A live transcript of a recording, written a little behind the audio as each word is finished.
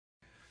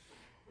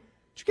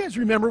Do you guys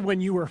remember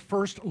when you were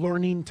first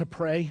learning to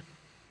pray?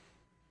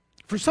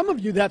 For some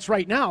of you, that's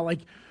right now. Like,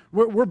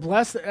 we're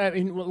blessed. I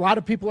mean, a lot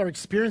of people are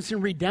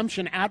experiencing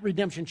redemption at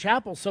Redemption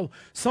Chapel. So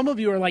some of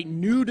you are like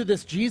new to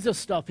this Jesus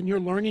stuff, and you're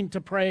learning to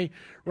pray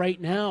right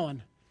now.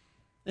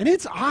 And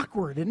it's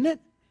awkward, isn't it?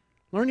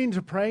 Learning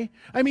to pray.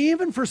 I mean,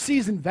 even for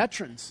seasoned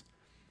veterans.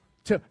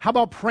 How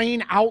about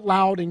praying out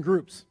loud in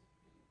groups?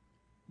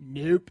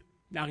 Nope.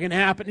 Not going to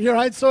happen. You know,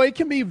 right? So it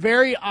can be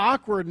very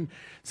awkward. And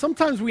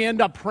sometimes we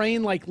end up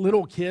praying like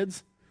little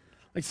kids.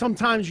 Like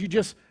sometimes you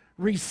just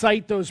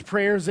recite those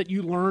prayers that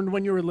you learned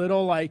when you were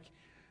little, like,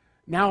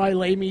 now I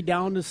lay me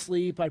down to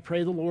sleep. I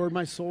pray the Lord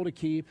my soul to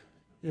keep.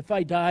 If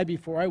I die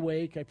before I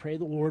wake, I pray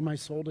the Lord my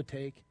soul to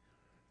take.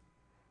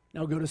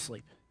 Now go to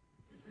sleep.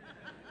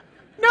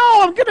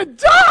 No, I'm going to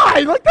die.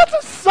 Like, that's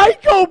a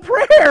psycho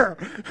prayer.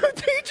 Who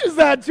teaches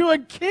that to a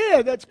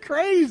kid? That's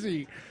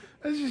crazy.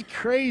 That's just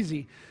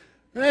crazy.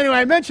 Anyway,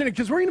 I mentioned it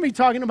because we're going to be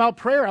talking about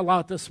prayer a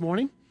lot this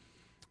morning.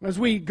 As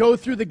we go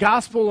through the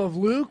Gospel of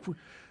Luke,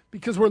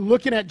 because we're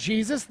looking at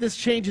Jesus, this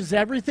changes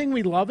everything.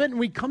 We love it. And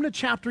we come to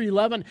chapter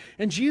 11,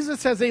 and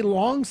Jesus has a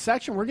long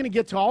section. We're going to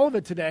get to all of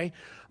it today.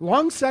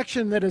 Long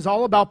section that is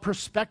all about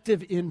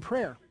perspective in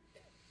prayer.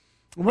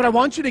 And what I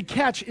want you to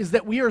catch is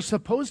that we are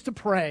supposed to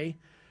pray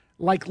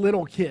like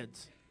little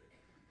kids.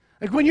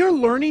 Like when you're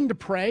learning to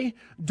pray,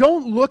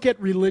 don't look at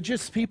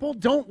religious people.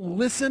 Don't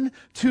listen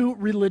to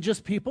religious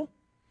people.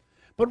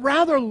 But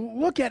rather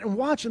look at and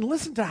watch and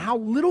listen to how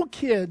little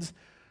kids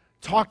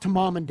talk to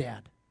mom and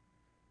dad.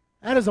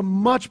 That is a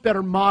much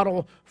better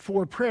model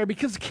for prayer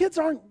because kids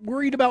aren't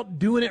worried about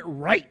doing it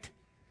right.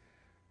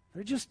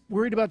 They're just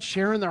worried about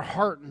sharing their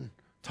heart and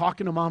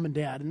talking to mom and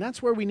dad, and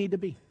that's where we need to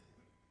be.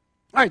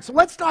 All right, so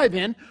let's dive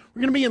in.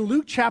 We're going to be in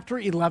Luke chapter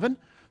 11.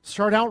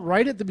 Start out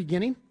right at the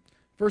beginning.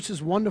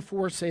 Verses 1 to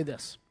 4 say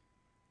this.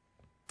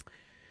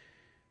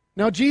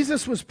 Now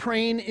Jesus was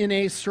praying in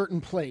a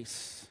certain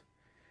place,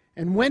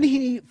 and when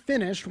he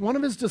finished, one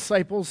of his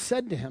disciples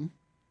said to him,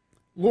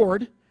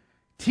 Lord,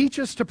 teach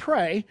us to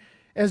pray,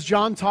 as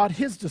John taught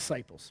his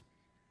disciples.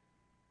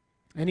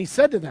 And he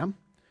said to them,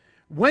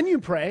 when you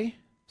pray,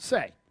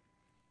 say,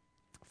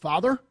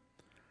 Father,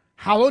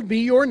 hallowed be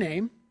your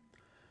name,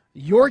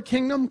 your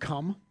kingdom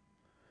come,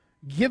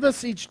 give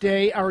us each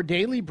day our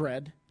daily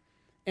bread,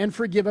 and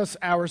forgive us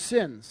our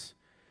sins,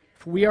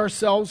 for we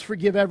ourselves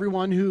forgive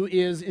everyone who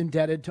is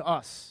indebted to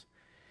us,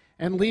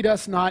 and lead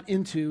us not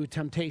into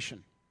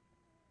temptation.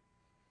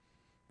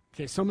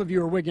 Okay, some of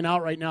you are wigging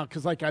out right now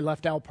because like I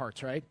left out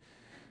parts, right?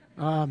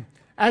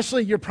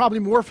 Actually, you're probably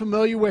more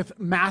familiar with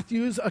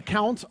Matthew's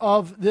account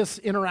of this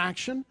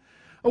interaction.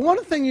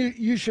 One thing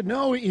you should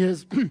know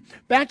is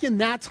back in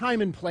that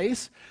time and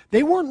place,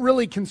 they weren't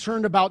really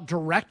concerned about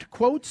direct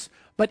quotes,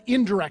 but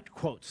indirect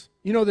quotes.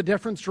 You know the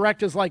difference?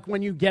 Direct is like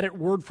when you get it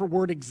word for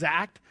word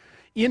exact.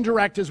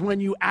 Indirect is when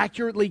you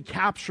accurately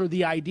capture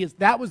the ideas.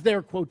 That was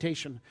their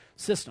quotation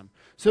system.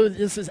 So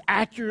this is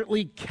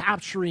accurately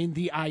capturing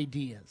the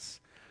ideas.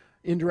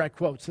 Indirect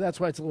quotes. So that's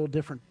why it's a little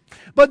different.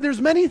 But there's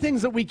many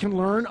things that we can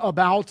learn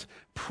about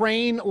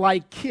praying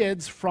like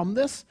kids from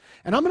this.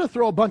 And I'm going to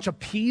throw a bunch of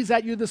P's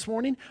at you this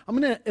morning. I'm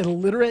going to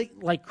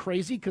alliterate like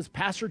crazy because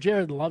Pastor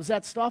Jared loves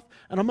that stuff.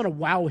 And I'm going to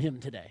wow him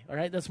today. All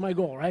right? That's my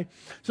goal, right?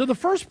 So the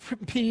first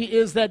P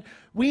is that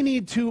we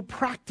need to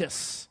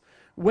practice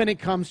when it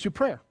comes to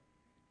prayer.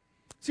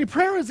 See,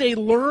 prayer is a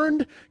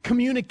learned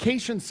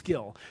communication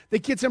skill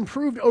that gets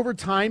improved over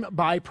time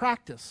by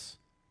practice.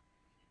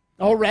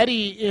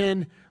 Already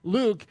in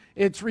Luke,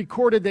 it's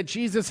recorded that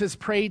Jesus has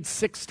prayed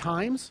 6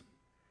 times.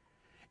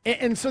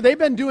 And so they've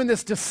been doing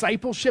this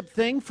discipleship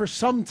thing for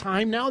some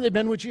time now. They've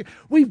been with you.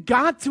 We've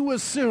got to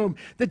assume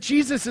that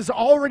Jesus has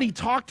already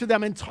talked to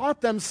them and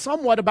taught them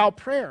somewhat about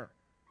prayer.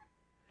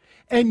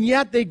 And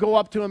yet they go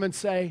up to him and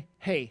say,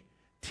 hey,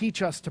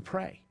 teach us to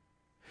pray.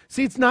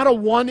 See, it's not a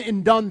one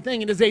and done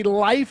thing. It is a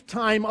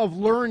lifetime of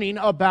learning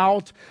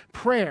about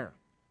prayer.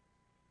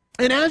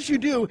 And as you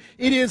do,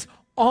 it is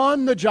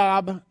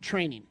on-the-job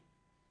training.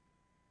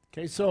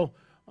 Okay, so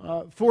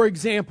for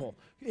example,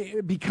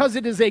 because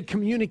it is a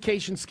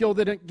communication skill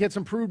that it gets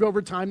improved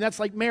over time, that's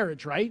like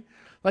marriage, right?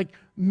 Like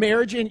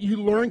marriage, and you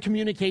learn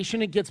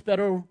communication, it gets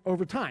better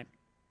over time.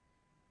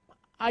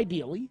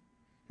 Ideally,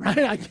 right?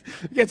 I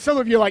get some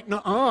of you like,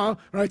 nuh-uh,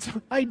 right?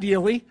 So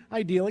ideally.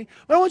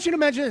 But I want you to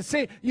imagine this.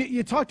 Say,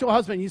 you talk to a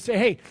husband, you say,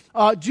 hey,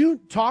 do you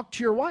talk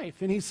to your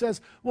wife? And he says,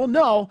 well,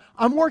 no,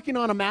 I'm working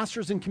on a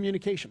master's in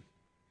communication.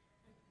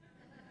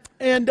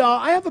 And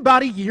I have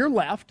about a year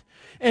left.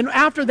 And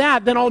after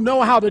that, then I'll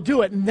know how to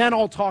do it, and then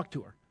I'll talk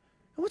to her.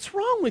 What's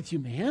wrong with you,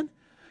 man?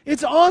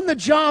 It's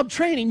on-the-job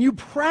training. You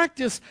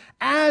practice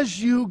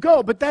as you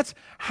go. But that's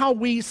how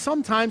we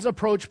sometimes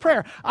approach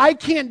prayer. I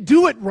can't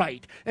do it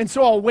right, and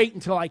so I'll wait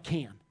until I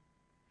can.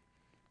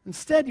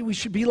 Instead, we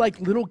should be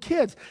like little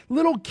kids.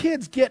 Little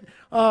kids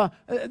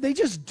they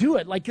just do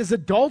it. Like as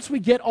adults, we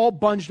get all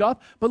bunged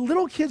up, but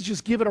little kids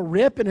just give it a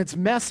rip, and it's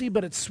messy,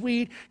 but it's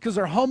sweet because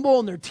they're humble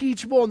and they're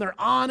teachable and they're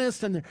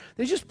honest and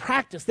they just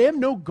practice. They have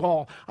no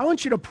gall. I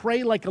want you to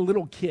pray like a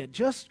little kid.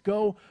 Just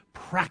go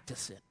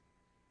practice it.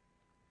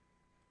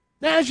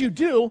 Now, as you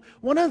do,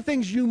 one of the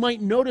things you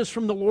might notice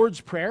from the Lord's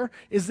Prayer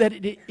is that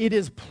it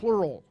is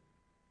plural.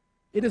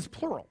 It is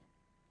plural.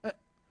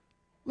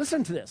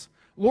 Listen to this.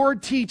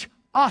 Lord, teach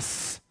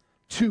us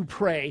to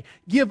pray.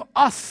 Give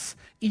us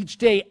each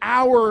day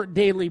our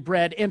daily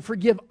bread, and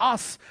forgive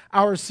us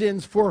our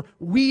sins, for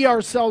we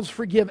ourselves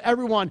forgive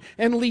everyone,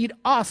 and lead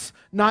us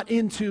not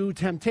into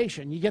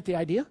temptation. You get the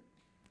idea?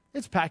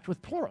 It's packed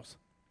with plurals.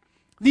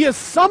 The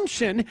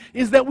assumption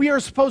is that we are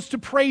supposed to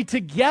pray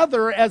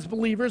together as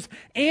believers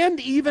and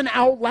even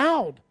out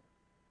loud.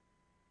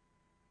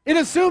 It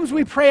assumes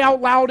we pray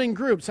out loud in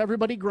groups.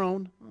 Everybody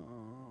groan.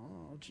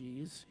 Oh,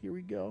 geez, here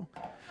we go.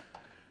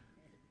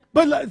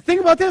 But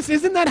think about this.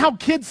 Isn't that how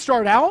kids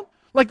start out?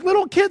 Like,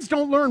 little kids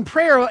don't learn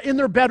prayer in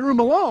their bedroom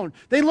alone.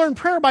 They learn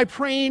prayer by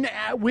praying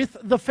with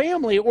the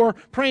family or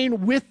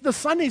praying with the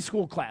Sunday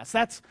school class.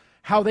 That's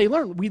how they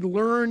learn. We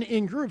learn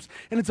in groups.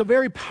 And it's a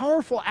very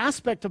powerful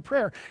aspect of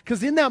prayer,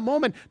 because in that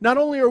moment, not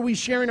only are we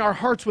sharing our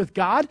hearts with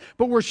God,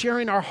 but we're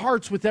sharing our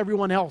hearts with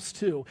everyone else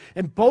too.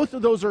 And both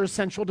of those are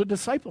essential to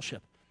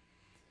discipleship.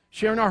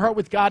 Sharing our heart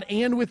with God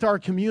and with our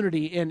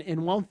community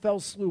in one fell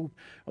swoop.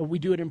 We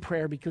do it in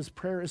prayer, because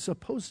prayer is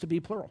supposed to be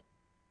plural.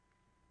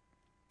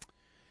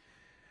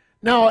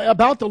 Now,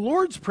 about the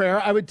Lord's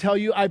Prayer, I would tell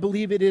you I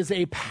believe it is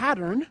a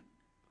pattern,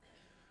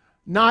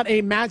 not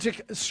a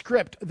magic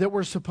script that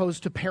we're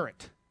supposed to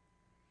parrot.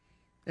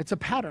 It's a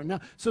pattern. Now,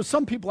 so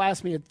some people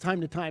ask me at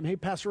time to time, hey,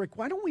 Pastor Rick,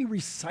 why don't we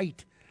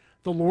recite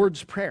the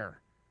Lord's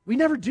Prayer? We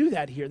never do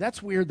that here.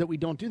 That's weird that we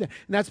don't do that.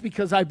 And that's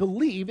because I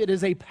believe it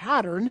is a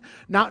pattern,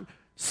 not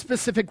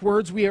specific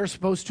words we are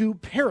supposed to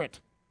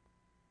parrot.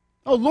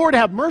 Oh, Lord,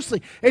 have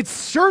mercy. It's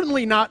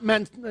certainly not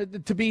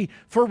meant to be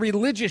for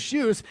religious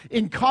use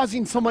in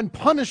causing someone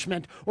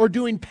punishment or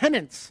doing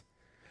penance.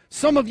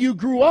 Some of you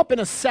grew up in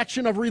a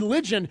section of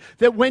religion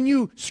that when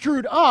you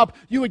screwed up,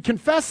 you would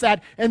confess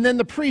that, and then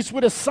the priest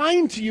would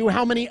assign to you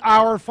how many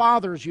Our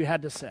Fathers you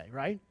had to say,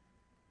 right?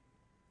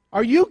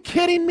 Are you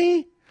kidding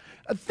me?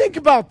 Think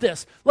about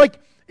this. Like,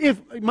 if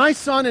my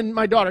son and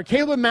my daughter,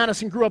 Caleb and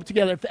Madison, grew up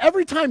together, if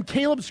every time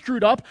Caleb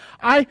screwed up,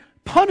 I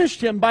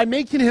punished him by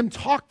making him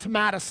talk to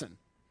Madison,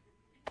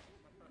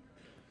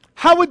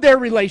 how would their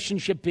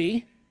relationship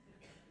be?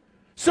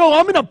 So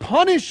I'm going to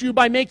punish you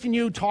by making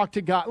you talk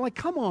to God. Like,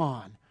 come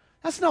on.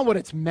 That's not what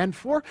it's meant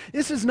for.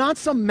 This is not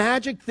some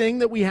magic thing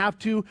that we have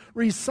to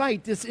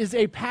recite. This is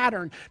a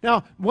pattern.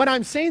 Now, what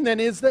I'm saying then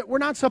is that we're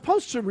not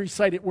supposed to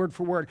recite it word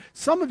for word.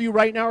 Some of you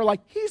right now are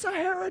like, he's a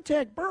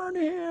heretic, burn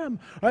him.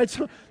 All right,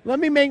 so let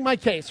me make my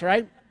case,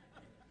 right?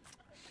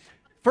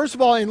 First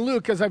of all, in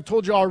Luke, as I've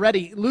told you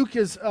already, Luke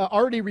has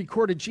already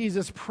recorded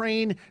Jesus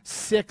praying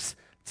 6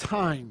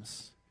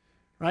 times,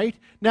 right?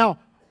 Now,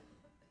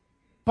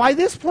 by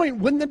this point,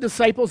 wouldn't the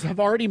disciples have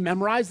already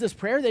memorized this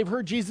prayer? They've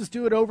heard Jesus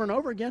do it over and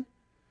over again.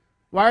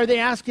 Why are they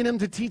asking him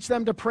to teach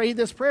them to pray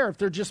this prayer if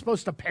they're just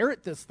supposed to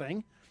parrot this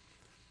thing?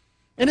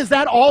 And is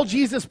that all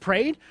Jesus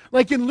prayed?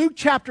 Like in Luke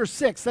chapter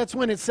 6, that's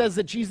when it says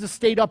that Jesus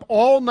stayed up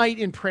all night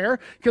in prayer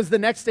because the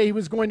next day he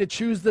was going to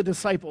choose the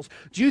disciples.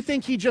 Do you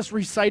think he just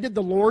recited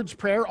the Lord's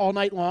Prayer all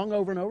night long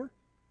over and over?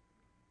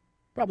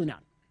 Probably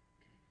not.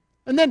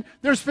 And then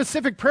there's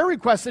specific prayer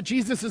requests that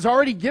Jesus has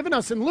already given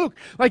us in Luke.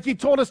 Like he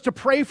told us to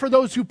pray for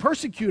those who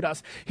persecute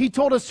us. He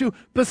told us to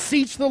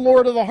beseech the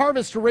Lord of the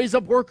harvest to raise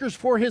up workers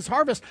for his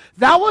harvest.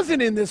 That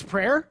wasn't in this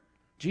prayer.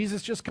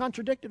 Jesus just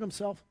contradicted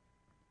himself.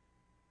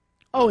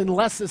 Oh,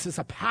 unless this is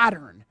a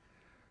pattern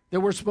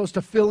that we're supposed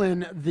to fill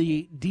in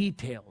the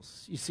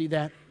details. You see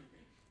that?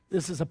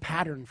 This is a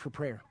pattern for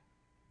prayer.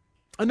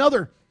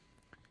 Another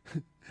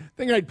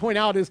thing I'd point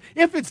out is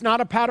if it's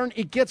not a pattern,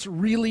 it gets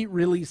really,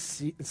 really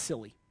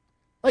silly.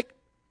 Like,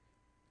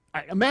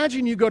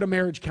 imagine you go to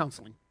marriage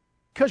counseling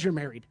because you're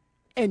married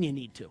and you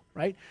need to,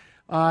 right?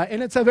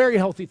 And it's a very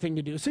healthy thing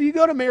to do. So you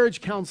go to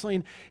marriage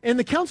counseling, and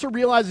the counselor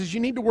realizes you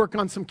need to work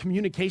on some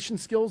communication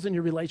skills in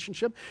your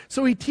relationship.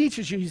 So he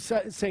teaches you, you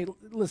say,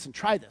 listen,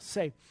 try this.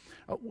 Say,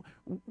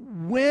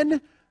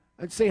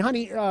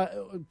 honey,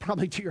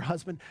 probably to your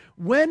husband,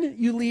 when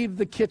you leave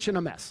the kitchen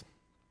a mess,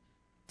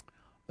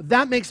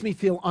 that makes me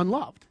feel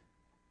unloved.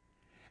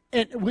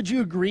 And would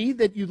you agree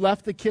that you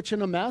left the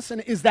kitchen a mess?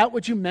 And is that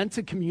what you meant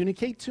to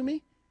communicate to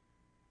me?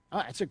 Oh,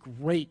 that's a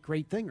great,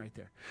 great thing right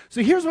there.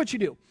 So here's what you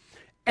do.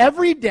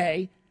 Every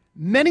day,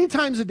 many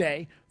times a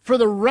day, for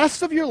the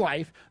rest of your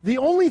life, the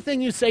only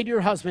thing you say to your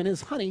husband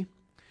is, honey,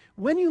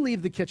 when you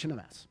leave the kitchen a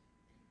mess.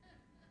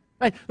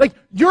 Right? Like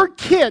your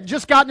kid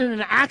just got in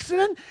an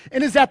accident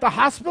and is at the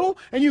hospital,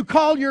 and you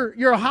call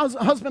your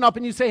husband up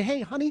and you say,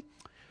 hey, honey,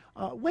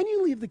 when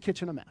you leave the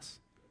kitchen a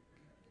mess.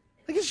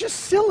 Like it's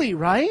just silly,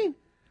 right?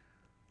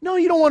 No,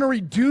 you don't want to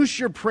reduce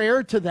your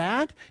prayer to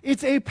that.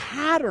 It's a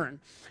pattern.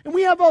 And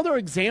we have other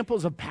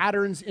examples of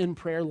patterns in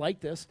prayer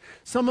like this.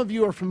 Some of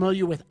you are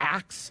familiar with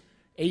ACTS,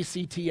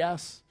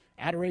 A-C-T-S,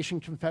 adoration,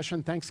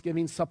 confession,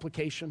 thanksgiving,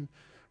 supplication.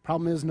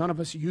 Problem is, none of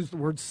us use the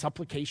word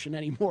supplication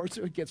anymore,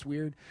 so it gets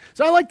weird.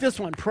 So I like this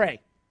one,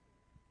 pray.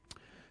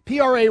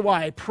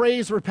 P-R-A-Y,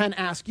 praise, repent,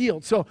 ask,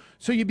 yield. So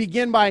you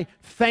begin by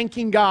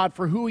thanking God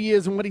for who he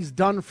is and what he's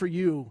done for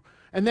you.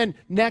 And then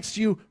next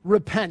you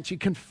repent. You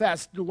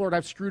confess, Lord,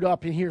 I've screwed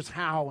up, and here's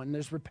how, and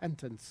there's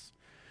repentance.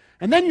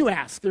 And then you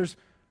ask. There's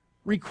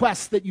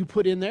requests that you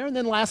put in there. And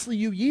then lastly,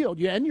 you yield.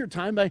 You end your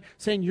time by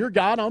saying, you're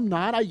God, I'm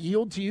not. I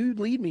yield to you.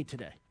 Lead me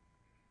today.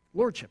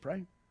 Lordship,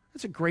 right?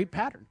 That's a great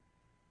pattern.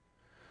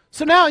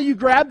 So now you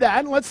grab that,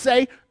 and let's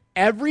say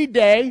every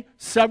day,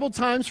 several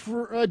times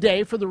for a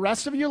day, for the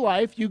rest of your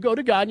life, you go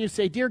to God and you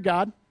say, Dear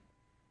God,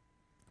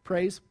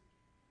 praise,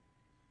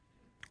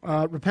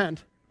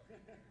 repent,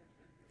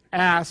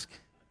 ask,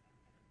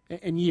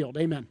 and yield.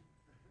 Amen.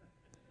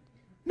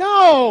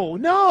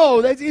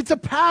 No, it's a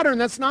pattern.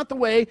 That's not the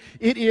way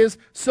it is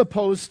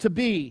supposed to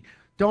be.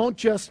 Don't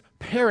just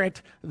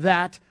parrot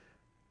that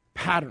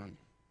pattern.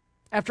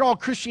 After all,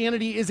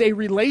 Christianity is a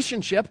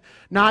relationship,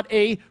 not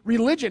a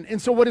religion.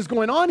 And so what is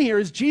going on here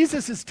is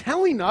Jesus is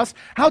telling us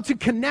how to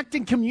connect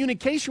in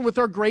communication with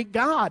our great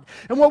God.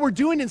 And what we're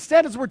doing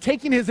instead is we're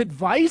taking his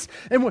advice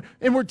and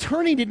we're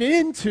turning it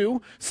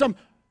into some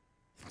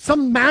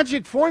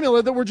magic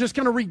formula that we're just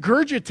going to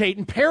regurgitate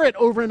and parrot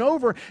over and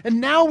over. And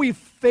now we've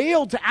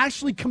failed to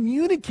actually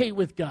communicate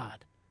with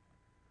God.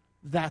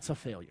 That's a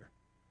failure.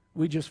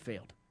 We just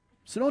failed.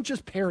 So don't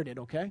just parrot it,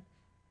 okay?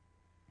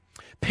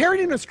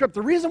 Parroting a script,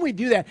 the reason we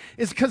do that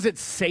is because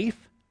it's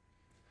safe.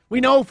 We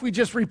know if we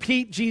just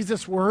repeat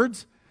Jesus'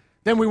 words,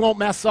 then we won't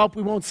mess up,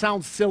 we won't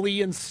sound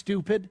silly and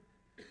stupid.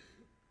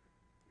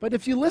 But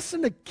if you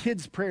listen to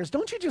kids' prayers,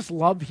 don't you just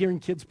love hearing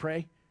kids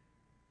pray?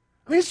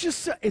 I mean,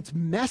 it's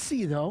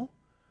messy though,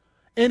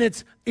 and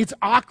it's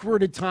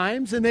awkward at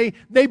times, and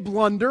they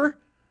blunder.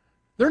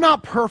 They're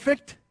not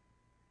perfect,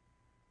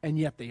 and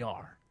yet they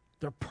are.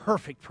 They're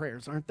perfect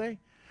prayers, aren't they?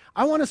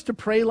 I want us to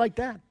pray like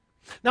that.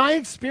 Now, I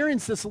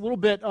experienced this a little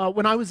bit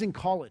when I was in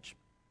college.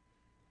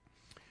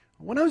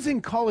 When I was in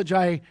college,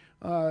 I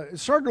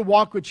started to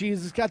walk with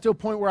Jesus, got to a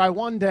point where I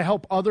wanted to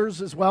help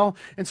others as well,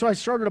 and so I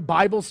started a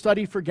Bible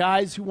study for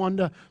guys who wanted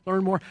to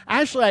learn more.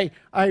 Actually,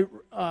 I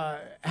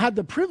had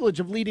the privilege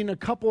of leading a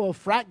couple of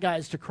frat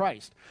guys to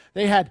Christ.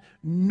 They had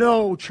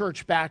no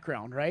church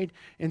background, right?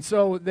 And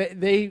so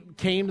they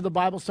came to the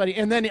Bible study,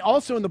 and then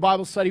also in the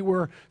Bible study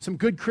were some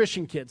good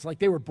Christian kids, like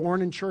they were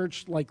born in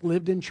church, like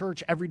lived in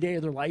church every day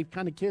of their life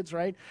kind of kids,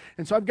 right?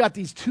 And so I've got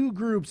these two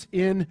groups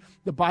in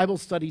the Bible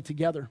study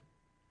together.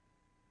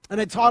 And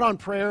I taught on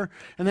prayer,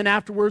 and then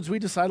afterwards we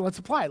decided, let's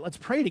apply it. Let's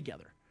pray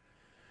together.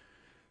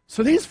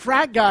 So these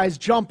frat guys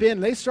jump in,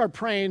 they start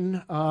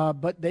praying,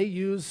 but they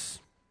use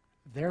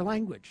their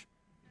language.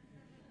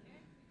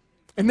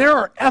 And there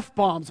are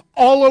F-bombs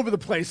all over the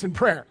place in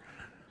prayer.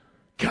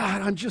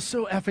 God, I'm just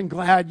so effing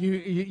glad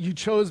you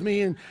chose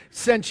me and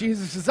sent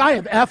Jesus. Says, I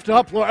have effed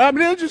up, Lord. I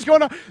mean, it's just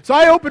going on. So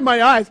I opened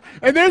my eyes,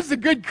 and there's the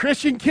good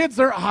Christian kids.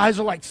 Their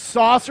eyes are like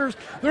saucers.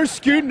 They're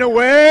scooting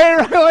away.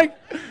 Right? Like,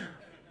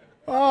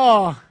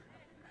 oh.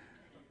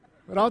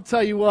 But I'll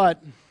tell you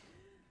what,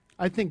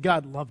 I think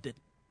God loved it.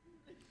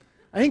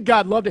 I think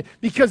God loved it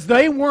because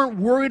they weren't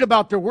worried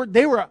about their word.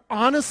 They were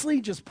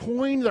honestly just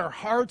pouring their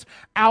hearts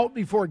out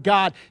before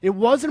God. It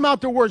wasn't about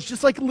their words,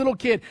 just like a little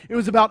kid. It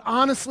was about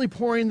honestly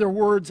pouring their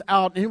words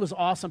out, and it was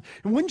awesome.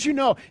 And wouldn't you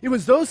know, it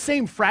was those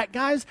same frat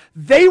guys,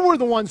 they were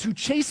the ones who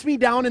chased me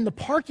down in the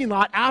parking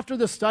lot after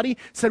the study,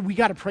 said, we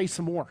got to pray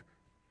some more.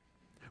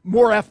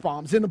 More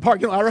F-bombs in the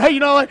parking lot, right?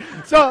 You know, like,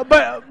 so,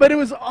 but it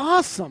was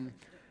awesome.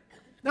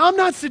 Now, I'm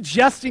not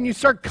suggesting you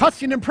start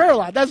cussing in prayer a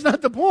lot. That's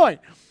not the point.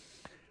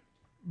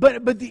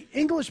 But the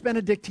English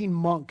Benedictine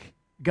monk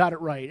got it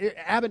right.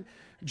 Abbot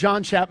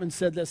John Chapman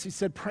said this. He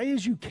said, pray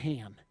as you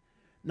can,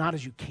 not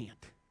as you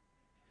can't.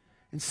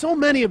 And so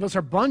many of us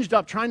are bunged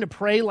up trying to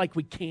pray like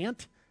we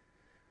can't,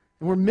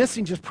 and we're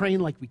missing just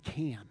praying like we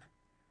can.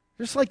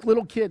 Just like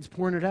little kids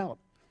pouring it out.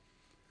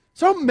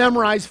 So don't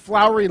memorize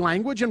flowery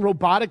language and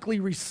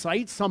robotically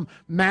recite some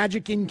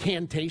magic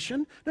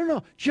incantation.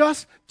 No.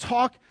 Just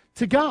talk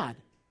to God.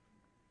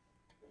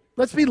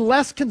 Let's be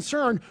less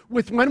concerned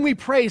with when we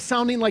pray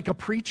sounding like a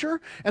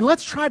preacher, and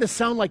let's try to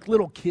sound like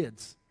little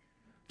kids,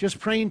 just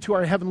praying to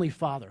our Heavenly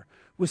Father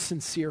with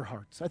sincere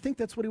hearts. I think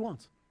that's what he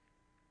wants.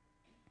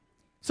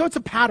 So it's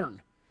a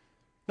pattern,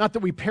 not that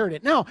we parrot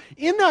it. Now,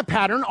 in that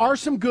pattern are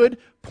some good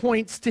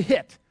points to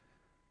hit.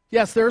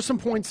 Yes, there are some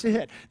points to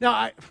hit.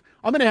 Now,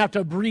 I'm going to have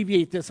to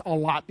abbreviate this a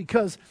lot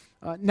because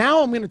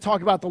now I'm going to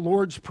talk about the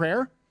Lord's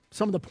Prayer.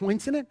 Some of the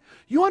points in it.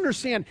 You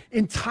understand,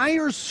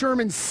 entire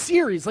sermon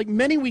series, like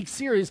many week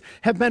series,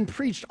 have been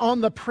preached on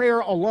the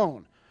prayer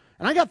alone.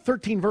 And I got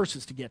 13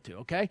 verses to get to,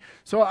 okay?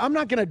 So I'm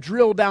not going to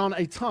drill down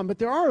a ton, but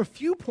there are a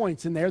few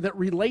points in there that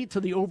relate to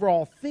the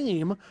overall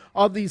theme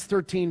of these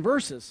 13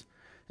 verses.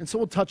 And so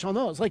we'll touch on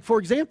those. Like, for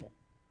example,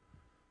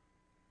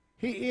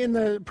 in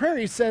the prayer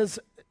he says,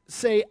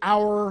 say,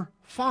 our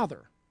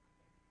Father.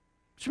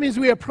 Which means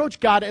we approach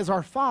God as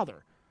our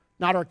Father,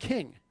 not our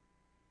King.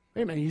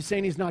 Wait a minute, you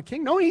saying he's not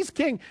king? No, he's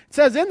king. It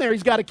says in there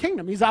he's got a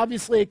kingdom. He's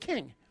obviously a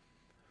king.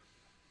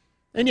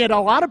 And yet a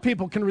lot of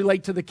people can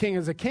relate to the king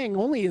as a king.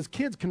 Only his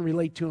kids can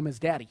relate to him as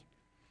daddy.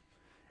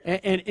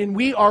 And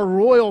we are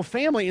royal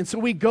family, and so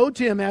we go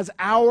to him as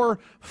our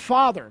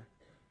Father.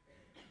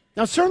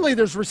 Now, certainly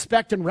there's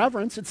respect and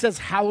reverence. It says,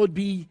 hallowed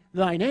be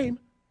thy name.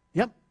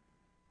 Yep.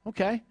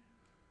 Okay.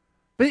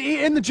 But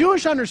in the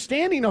Jewish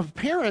understanding of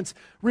parents,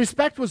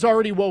 respect was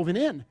already woven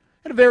in.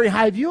 Had a very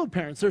high view of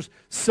parents. There's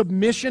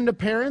submission to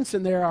parents,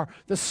 and they are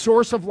the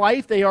source of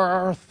life. They are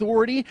our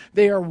authority.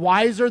 They are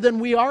wiser than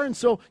we are. And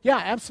so, yeah,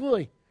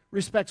 absolutely,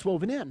 respect's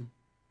woven in.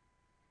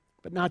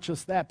 But not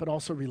just that, but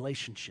also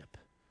relationship.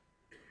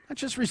 Not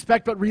just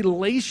respect, but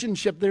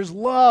relationship. There's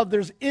love.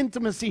 There's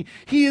intimacy.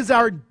 He is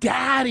our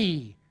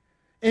daddy,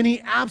 and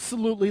he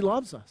absolutely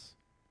loves us.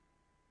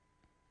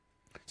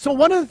 So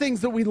one of the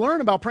things that we learn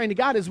about praying to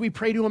God is we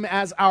pray to him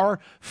as our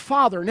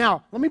Father.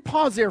 Now, let me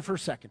pause there for a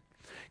second.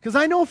 Because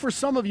I know for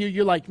some of you,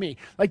 you're like me.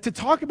 Like to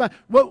talk about,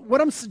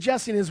 what I'm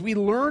suggesting is we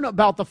learn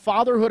about the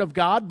fatherhood of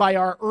God by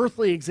our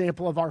earthly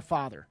example of our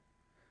Father.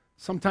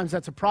 Sometimes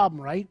that's a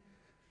problem, right?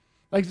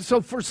 Like,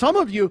 so for some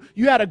of you,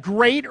 you had a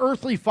great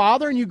earthly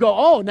father and you go,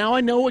 oh, now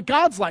I know what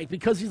God's like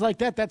because he's like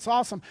that. That's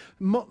awesome.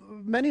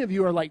 Many of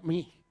you are like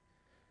me.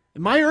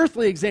 And my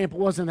earthly example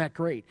wasn't that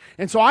great.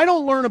 And so I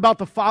don't learn about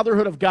the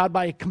fatherhood of God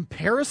by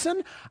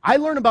comparison. I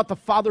learn about the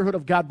fatherhood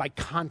of God by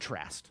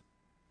contrast.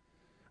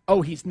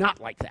 Oh, he's not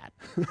like that,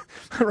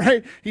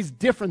 right? He's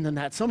different than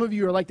that. Some of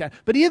you are like that.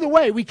 But either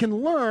way, we can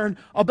learn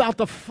about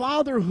the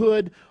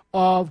fatherhood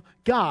of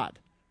God.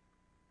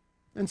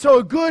 And so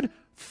a good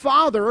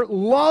father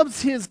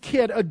loves his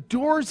kid,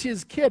 adores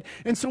his kid.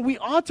 And so we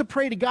ought to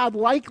pray to God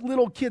like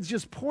little kids,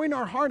 just pouring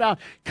our heart out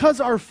because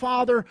our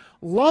Father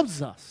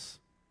loves us.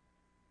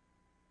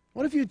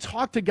 What if you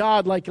talk to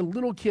God like a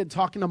little kid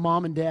talking to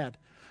mom and dad?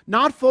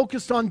 Not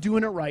focused on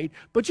doing it right,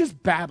 but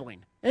just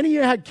babbling. Any of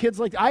you had kids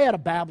like I had a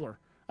babbler.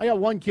 I got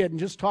one kid and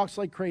just talks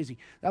like crazy.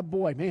 That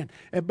boy, man.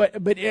 But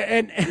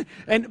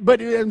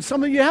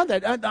some of you have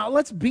that.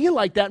 Let's be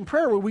like that in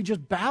prayer where we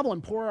just babble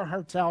and pour our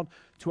hearts out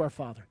to our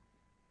Father.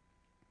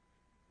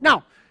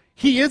 Now,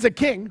 he is a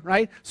king,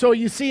 right? So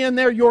you see in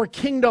there, your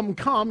kingdom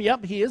come.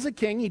 Yep, he is a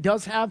king. He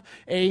does have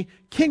a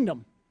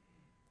kingdom.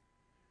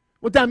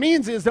 What that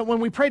means is that when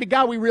we pray to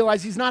God, we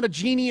realize he's not a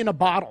genie in a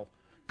bottle,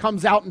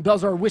 comes out and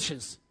does our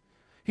wishes.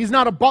 He's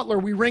not a butler.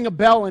 We ring a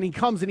bell and he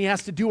comes and he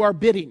has to do our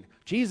bidding.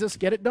 Jesus,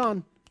 get it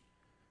done.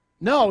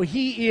 No,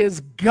 he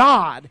is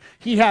God.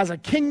 He has a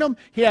kingdom.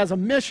 He has a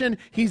mission.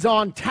 He's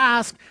on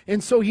task.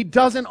 And so he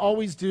doesn't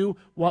always do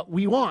what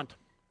we want.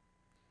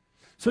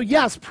 So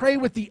yes, pray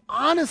with the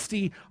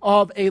honesty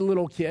of a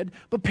little kid.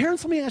 But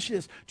parents, let me ask you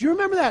this. Do you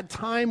remember that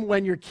time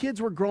when your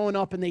kids were growing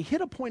up and they hit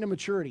a point of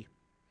maturity?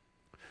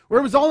 Where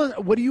it was all,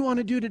 what do you want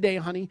to do today,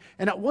 honey?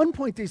 And at one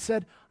point they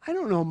said, I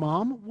don't know,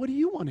 Mom. What do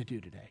you want to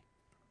do today?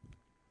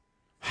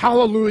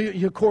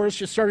 Hallelujah, of course.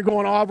 You started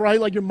going off,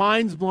 right? Like your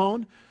mind's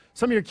blown.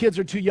 Some of your kids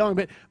are too young.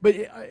 But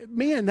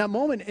man, that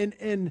moment,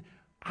 and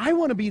I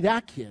want to be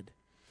that kid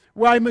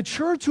where I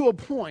mature to a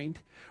point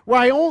where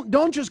I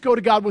don't just go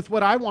to God with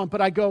what I want, but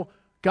I go,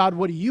 God,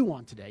 what do you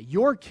want today?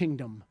 Your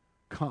kingdom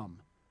come.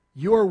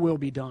 Your will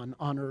be done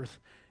on earth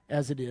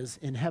as it is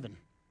in heaven.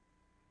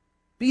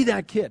 Be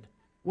that kid.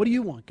 What do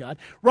you want, God?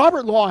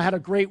 Robert Law had a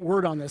great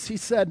word on this. He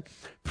said,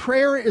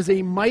 prayer is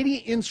a mighty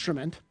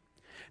instrument,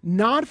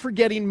 not for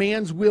getting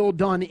man's will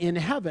done in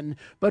heaven,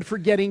 but for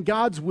getting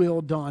God's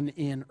will done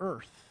in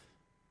earth.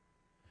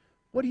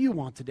 What do you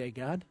want today,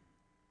 God?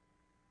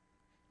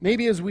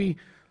 Maybe as we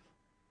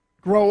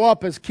grow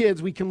up as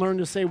kids, we can learn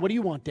to say, what do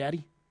you want,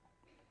 Daddy?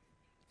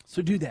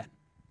 So do that.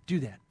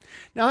 Do that.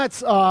 Now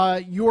that's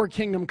your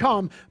kingdom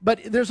come, but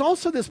there's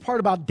also this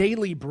part about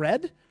daily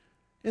bread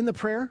in the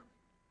prayer.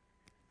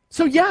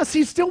 So yes,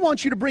 he still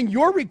wants you to bring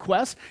your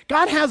requests.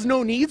 God has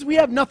no needs. We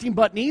have nothing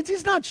but needs.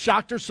 He's not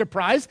shocked or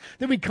surprised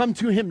that we come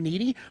to him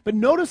needy, but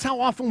notice how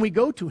often we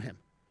go to him.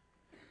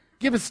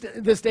 Give us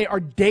this day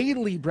our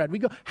daily bread. We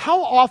go.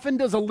 How often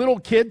does a little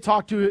kid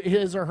talk to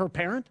his or her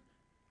parent?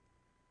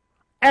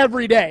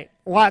 Every day.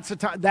 Lots of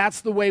time.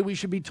 That's the way we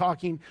should be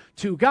talking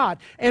to God.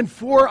 And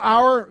for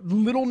our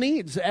little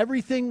needs,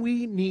 everything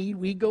we need,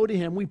 we go to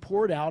him, we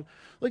pour it out.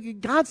 Look,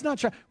 God's not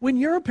shy. When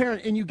you're a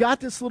parent and you got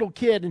this little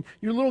kid and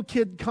your little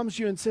kid comes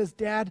to you and says,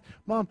 Dad,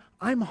 Mom,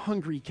 I'm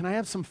hungry. Can I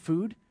have some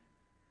food?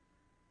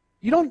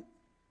 You don't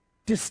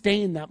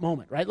disdain that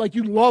moment, right? Like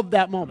you love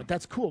that moment.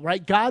 That's cool,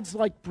 right? God's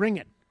like, bring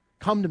it.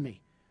 Come to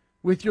me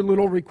with your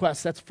little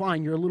request. That's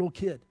fine. You're a little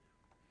kid.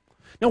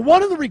 Now,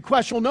 one of the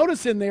requests you'll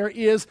notice in there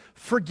is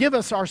forgive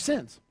us our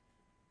sins.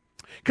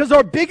 Because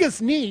our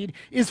biggest need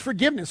is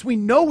forgiveness. We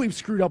know we've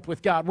screwed up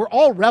with God. We're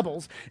all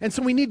rebels. And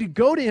so we need to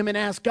go to him and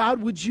ask,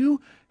 God, would you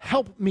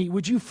help me?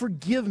 Would you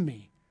forgive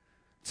me?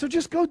 So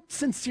just go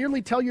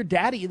sincerely tell your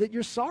daddy that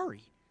you're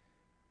sorry.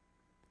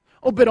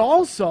 Oh, but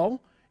also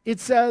it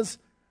says,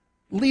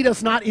 lead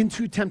us not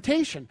into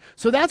temptation.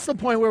 So that's the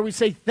point where we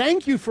say,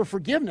 thank you for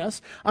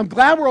forgiveness. I'm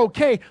glad we're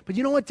okay. But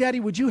you know what, Daddy?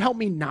 Would you help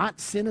me not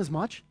sin as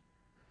much?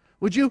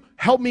 Would you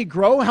help me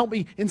grow, help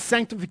me in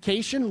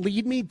sanctification,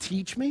 lead me,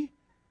 teach me?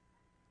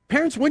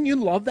 Parents, wouldn't you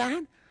love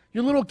that?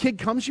 Your little kid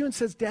comes to you and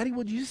says, Daddy,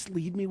 would you just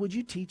lead me? Would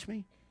you teach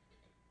me?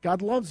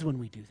 God loves when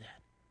we do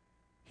that.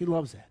 He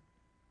loves that.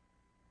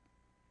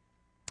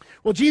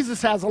 Well,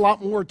 Jesus has a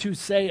lot more to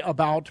say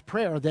about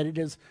prayer, that it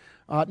is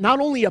not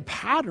only a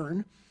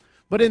pattern,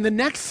 but in the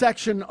next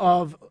section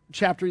of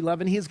chapter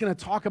 11, he's going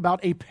to talk about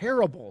a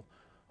parable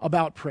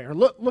about prayer.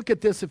 Look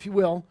at this, if you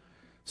will,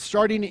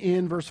 starting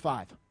in verse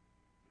 5.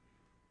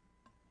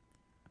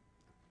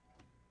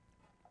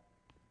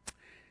 It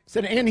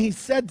said, "And he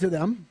said to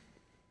them,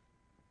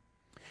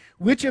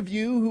 which of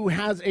you who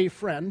has a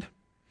friend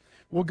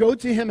will go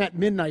to him at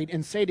midnight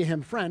and say to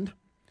him, 'Friend,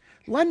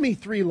 lend me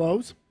 3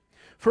 loaves,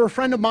 for a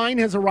friend of mine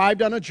has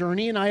arrived on a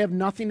journey, and I have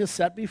nothing to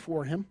set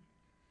before him?'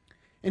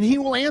 And he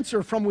will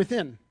answer from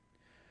within,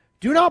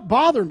 'Do not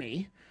bother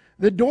me.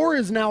 The door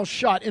is now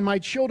shut, and my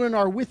children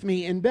are with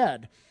me in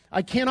bed.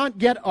 I cannot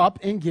get up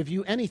and give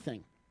you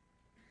anything.'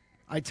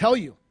 I tell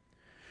you,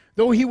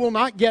 though he will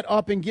not get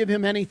up and give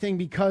him anything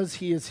because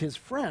he is his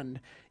friend,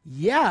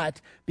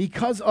 yet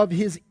because of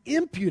his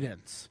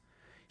impudence,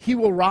 he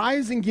will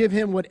rise and give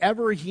him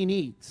whatever he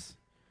needs.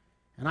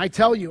 And I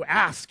tell you,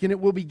 ask, and it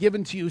will be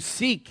given to you.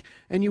 Seek,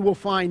 and you will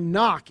find.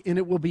 Knock, and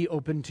it will be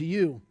opened to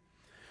you.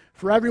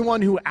 For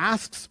everyone who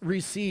asks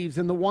receives,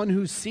 and the one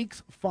who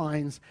seeks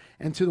finds,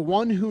 and to the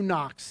one who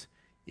knocks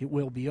it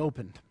will be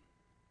opened."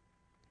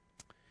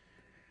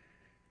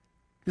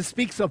 This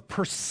speaks of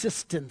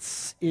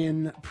persistence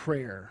in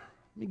prayer.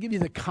 Let me give you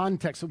the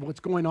context of what's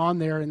going on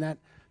there in that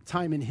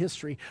time in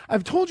history.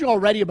 I've told you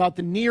already about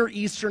the Near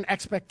Eastern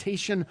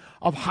expectation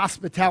of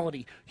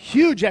hospitality.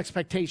 Huge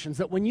expectations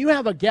that when you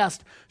have a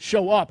guest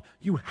show up,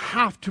 you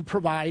have to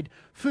provide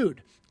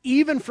food,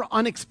 even for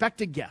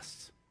unexpected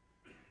guests.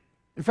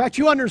 In fact,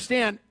 you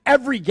understand,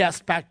 every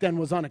guest back then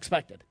was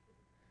unexpected.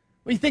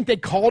 What, you think they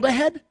called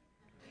ahead?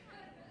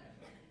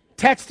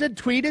 Texted,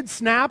 tweeted,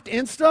 snapped,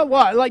 Insta?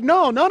 What? Like,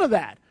 no, none of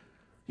that.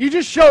 You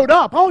just showed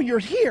up. Oh, you're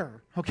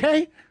here,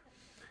 okay?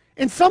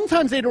 And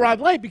sometimes they'd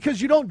arrive late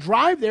because you don't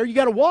drive there, you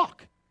got to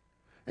walk.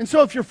 And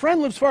so if your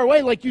friend lives far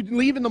away, like you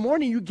leave in the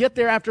morning, you get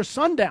there after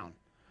sundown.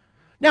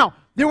 Now,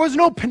 there was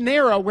no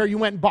Panera where you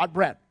went and bought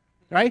bread,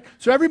 right?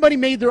 So everybody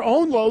made their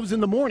own loaves in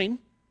the morning.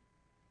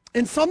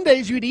 And some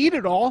days you'd eat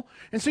it all.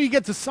 And so you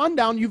get to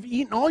sundown, you've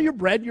eaten all your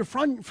bread, your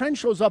friend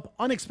shows up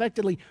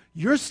unexpectedly.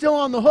 You're still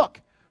on the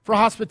hook for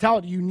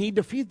hospitality. You need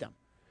to feed them.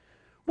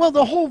 Well,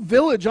 the whole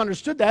village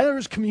understood that. There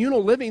was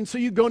communal living, so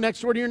you go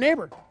next door to your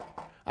neighbor.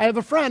 I have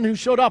a friend who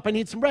showed up, I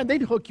need some bread.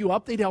 They'd hook you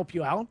up, they'd help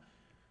you out.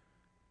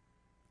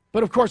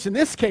 But of course, in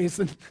this case,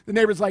 the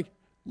neighbor's like,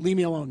 leave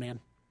me alone, man.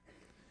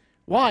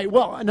 Why?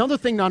 Well, another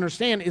thing to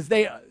understand is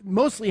they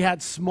mostly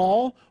had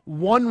small,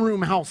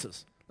 one-room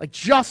houses. Like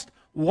just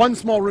one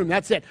small room,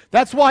 that's it.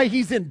 That's why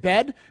he's in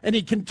bed, and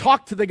he can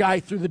talk to the guy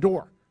through the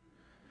door.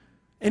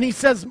 And he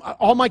says,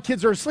 all my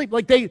kids are asleep.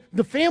 Like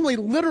the family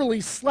literally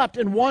slept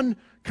in one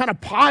kind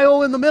of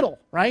pile in the middle,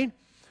 right?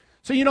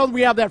 So you know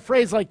we have that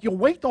phrase like, you'll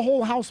wake the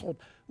whole household.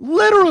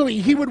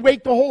 Literally, he would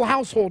wake the whole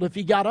household if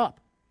he got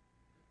up.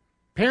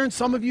 Parents,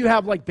 some of you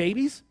have like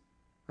babies,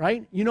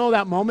 right? You know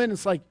that moment,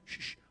 it's like,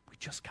 shh, we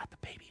just got the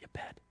baby to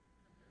bed.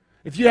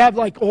 If you have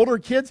like older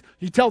kids,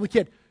 you tell the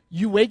kid,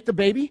 you wake the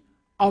baby,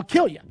 I'll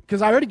kill you,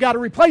 because I already got a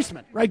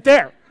replacement right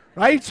there,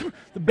 right? So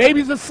the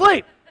baby's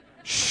asleep.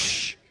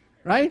 Shh,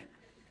 right?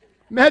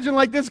 Imagine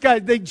like this guy,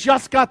 they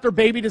just got their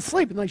baby to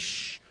sleep, and like,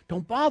 shh,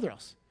 don't bother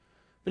us.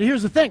 But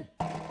here's the thing.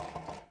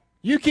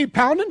 You keep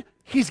pounding,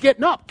 he's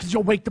getting up because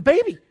you'll wake the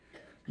baby.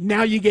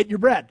 Now you get your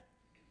bread,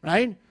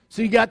 right?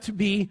 So you got to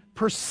be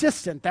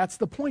persistent. That's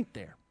the point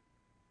there.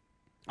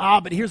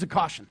 But here's a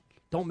caution.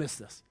 Don't miss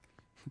this.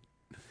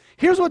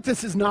 Here's what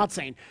this is not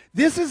saying.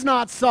 This is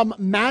not some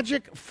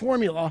magic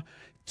formula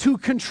to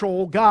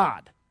control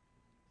God,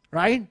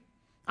 right?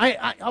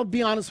 I'll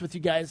be honest with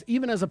you guys.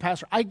 Even as a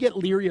pastor, I get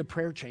leery of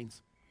prayer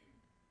chains.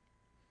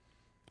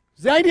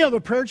 The idea of a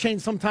prayer chain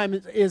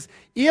sometimes is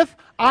if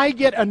I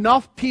get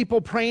enough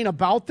people praying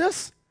about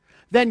this,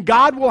 then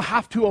God will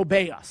have to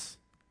obey us.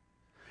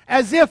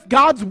 As if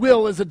God's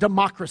will is a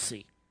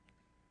democracy,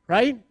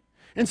 right?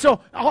 And so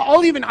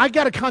I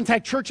got to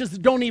contact churches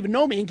that don't even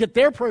know me and get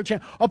their prayer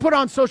chain. I'll put it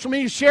on social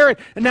media, share it,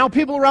 and now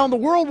people around the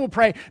world will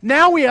pray.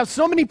 Now we have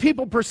so many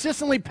people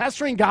persistently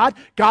pestering God,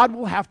 God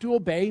will have to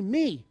obey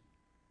me.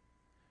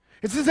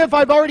 It's as if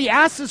I've already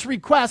asked this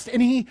request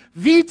and he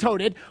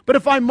vetoed it, but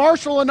if I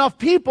marshal enough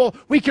people,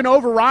 we can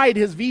override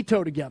his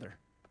veto together.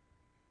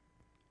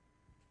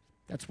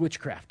 That's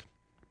witchcraft.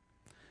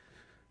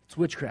 It's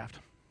witchcraft.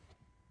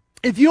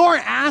 If you are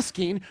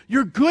asking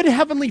your good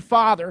heavenly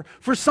Father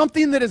for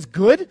something that is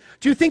good,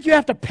 do you think you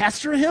have to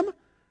pester him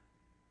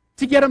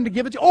to get him to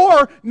give it to you?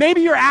 Or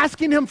maybe you're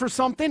asking him for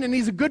something and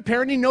he's a good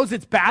parent, he knows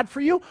it's bad for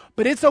you,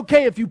 but it's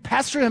okay if you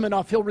pester him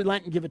enough, he'll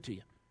relent and give it to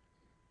you.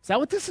 Is that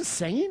what this is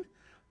saying?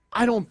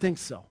 I don't think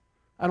so.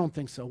 I don't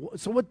think so.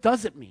 So what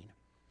does it mean?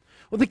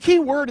 Well, the key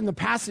word in the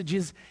passage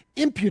is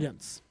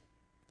impudence.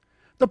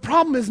 The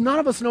problem is none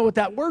of us know what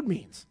that word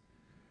means.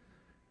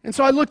 And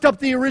so I looked up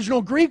the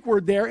original Greek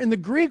word there. In the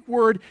Greek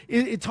word,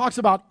 it talks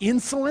about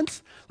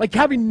insolence, like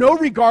having no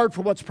regard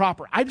for what's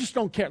proper. I just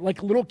don't care.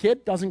 Like a little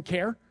kid doesn't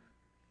care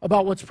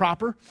about what's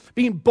proper.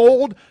 Being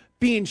bold,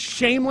 being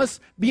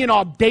shameless, being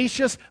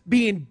audacious,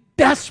 being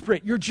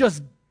desperate. You're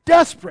just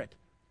desperate.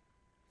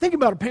 Think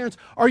about it, parents.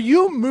 Are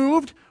you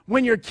moved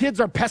when your kids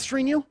are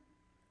pestering you?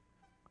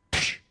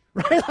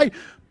 Right? Like,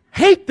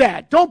 hate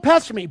that. Don't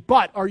pester me.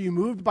 But are you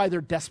moved by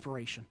their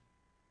desperation?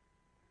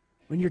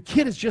 When your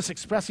kid is just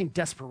expressing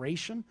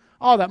desperation,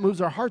 oh, that moves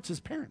our hearts as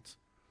parents.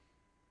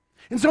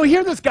 And so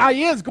here this guy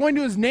is going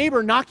to his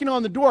neighbor, knocking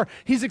on the door.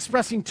 He's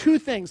expressing two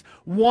things.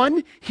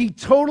 One, he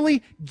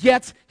totally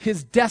gets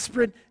his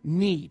desperate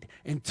need.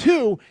 And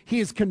two, he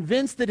is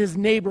convinced that his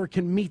neighbor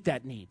can meet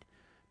that need.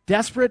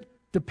 Desperate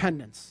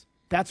dependence.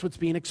 That's what's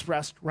being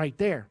expressed right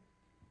there.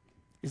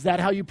 Is that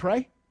how you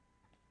pray?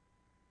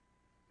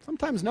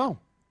 Sometimes no.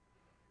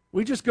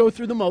 We just go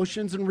through the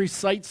motions and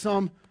recite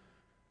some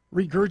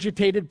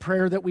regurgitated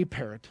prayer that we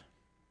parrot.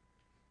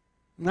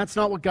 And that's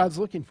not what God's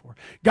looking for.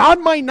 God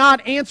might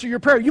not answer your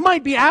prayer. You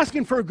might be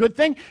asking for a good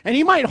thing, and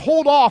he might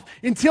hold off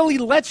until he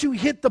lets you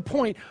hit the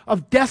point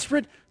of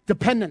desperate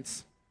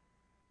dependence.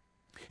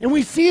 And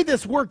we see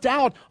this worked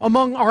out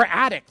among our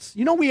addicts.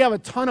 You know, we have a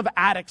ton of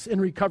addicts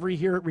in recovery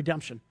here at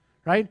Redemption,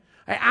 right?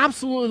 I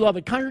absolutely love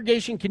it.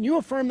 Congregation, can you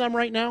affirm them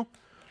right now?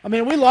 I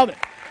mean, we love it.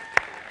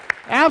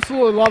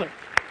 Absolutely love it.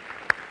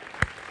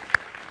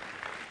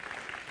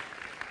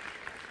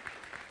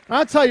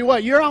 I'll tell you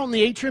what, you're out in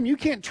the atrium, you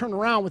can't turn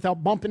around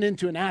without bumping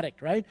into an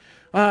addict, right?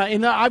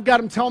 And I've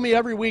got them tell me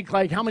every week,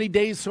 like, how many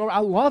days sober. I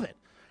love it.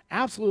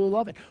 Absolutely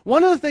love it.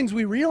 One of the things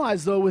we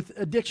realize, though, with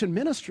addiction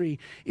ministry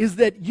is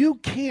that you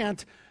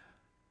can't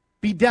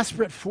be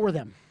desperate for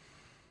them.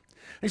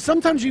 Like,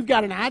 sometimes you've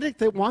got an addict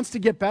that wants to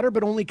get better,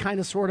 but only kind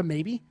of, sort of,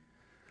 maybe.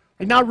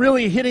 Like, not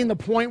really hitting the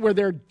point where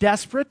they're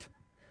desperate.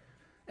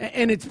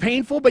 And it's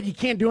painful, but you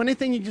can't do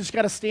anything. You just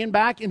got to stand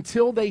back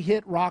until they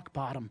hit rock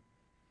bottom.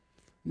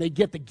 They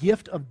get the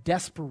gift of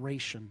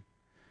desperation.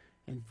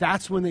 And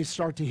that's when they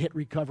start to hit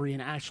recovery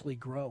and actually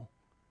grow.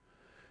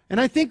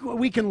 And I think what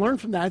we can learn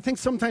from that, I think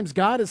sometimes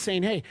God is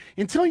saying, hey,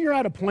 until you're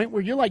at a point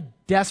where you're like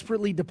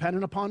desperately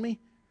dependent upon me,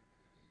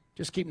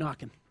 just keep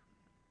knocking.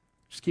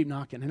 Just keep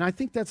knocking. And I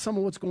think that's some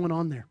of what's going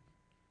on there.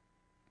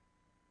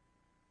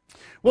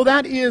 Well,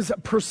 that is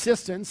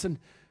persistence. And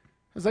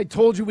as I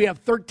told you, we have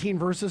 13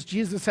 verses.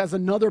 Jesus has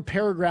another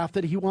paragraph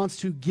that he wants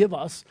to give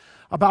us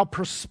about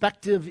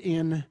perspective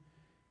in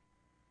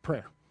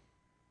prayer.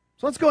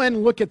 So let's go ahead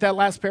and look at that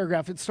last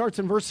paragraph. It starts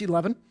in verse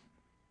 11. It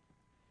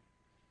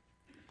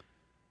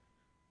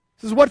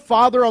says, what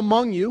father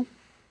among you,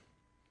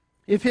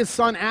 if his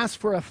son asks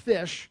for a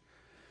fish,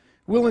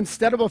 will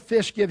instead of a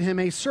fish give him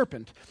a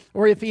serpent?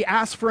 Or if he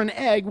asks for an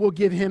egg, will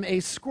give him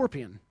a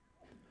scorpion?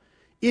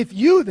 If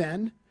you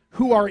then,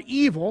 who are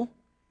evil,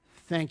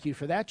 thank you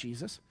for that,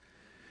 Jesus.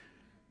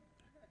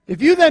 If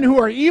you then who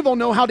are evil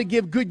know how to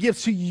give good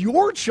gifts to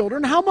your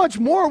children, how much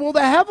more will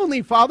the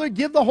Heavenly Father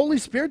give the Holy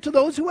Spirit to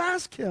those who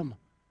ask him?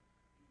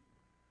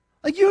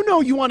 Like, you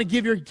know you want to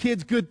give your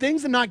kids good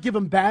things and not give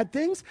them bad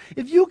things.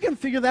 If you can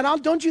figure that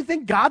out, don't you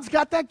think God's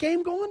got that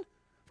game going?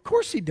 Of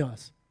course he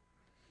does.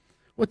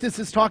 What this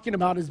is talking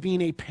about is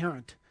being a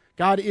parent.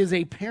 God is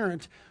a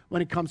parent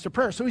when it comes to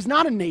prayer. So he's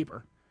not a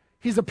neighbor.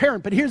 He's a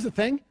parent. But here's the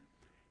thing.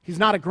 He's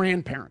not a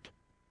grandparent.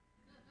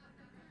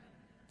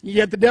 You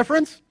get the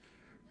difference?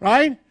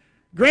 Right?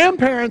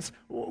 Grandparents,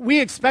 we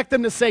expect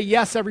them to say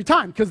yes every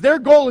time because their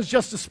goal is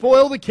just to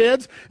spoil the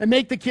kids and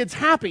make the kids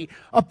happy.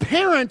 A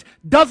parent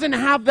doesn't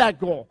have that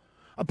goal.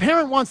 A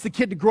parent wants the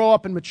kid to grow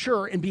up and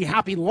mature and be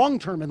happy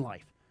long-term in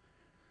life.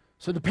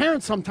 So the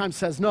parent sometimes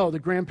says no, the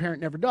grandparent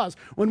never does.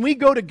 When we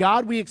go to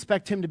God, we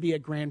expect him to be a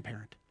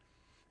grandparent.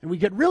 And we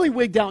get really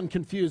wigged out and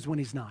confused when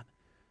he's not.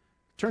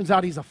 Turns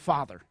out he's a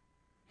father.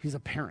 He's a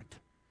parent.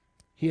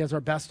 He has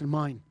our best in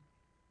mind.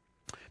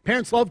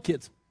 Parents love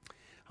kids.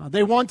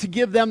 They want to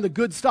give them the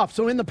good stuff.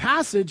 So in the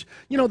passage,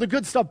 you know, the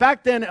good stuff,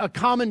 back then a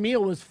common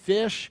meal was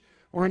fish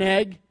or an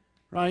egg,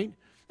 right?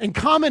 And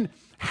common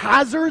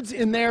hazards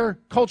in their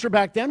culture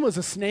back then was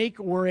a snake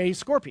or a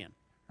scorpion,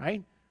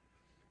 right?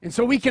 And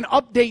so we can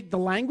update the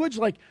language.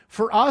 Like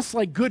for us,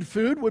 like good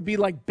food would be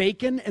like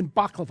bacon and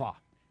baklava,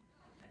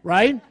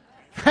 right?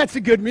 That's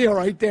a good meal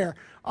right there.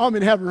 I'm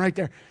in heaven right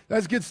there.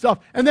 That's good stuff.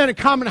 And then a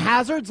common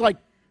hazards like,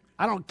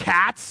 I don't know,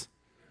 cats,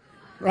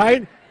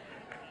 right?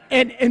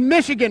 And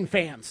Michigan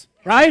fans,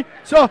 right?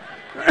 So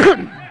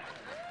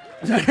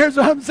here's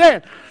what I'm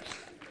saying.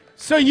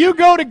 So you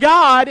go to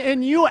God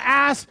and you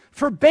ask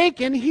for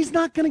bacon, he's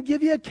not going to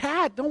give you a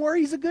cat. Don't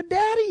worry, he's a good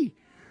daddy,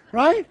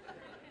 right?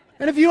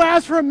 And if you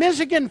ask for a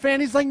Michigan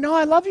fan, he's like, no,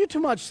 I love you too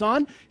much,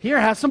 son. Here,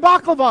 have some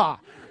baklava,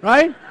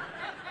 right?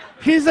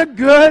 He's a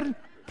good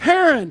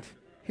parent.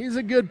 He's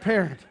a good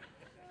parent.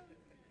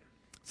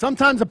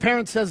 Sometimes a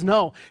parent says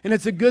no, and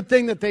it's a good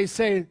thing that they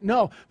say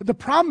no. But the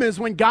problem is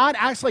when God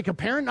acts like a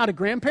parent, not a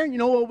grandparent, you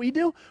know what we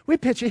do? We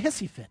pitch a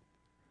hissy fit.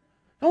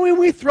 And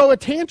we throw a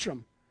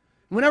tantrum.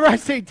 Whenever I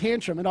say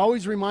tantrum, it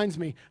always reminds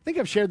me, I think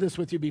I've shared this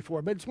with you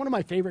before, but it's one of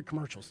my favorite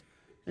commercials.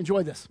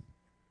 Enjoy this.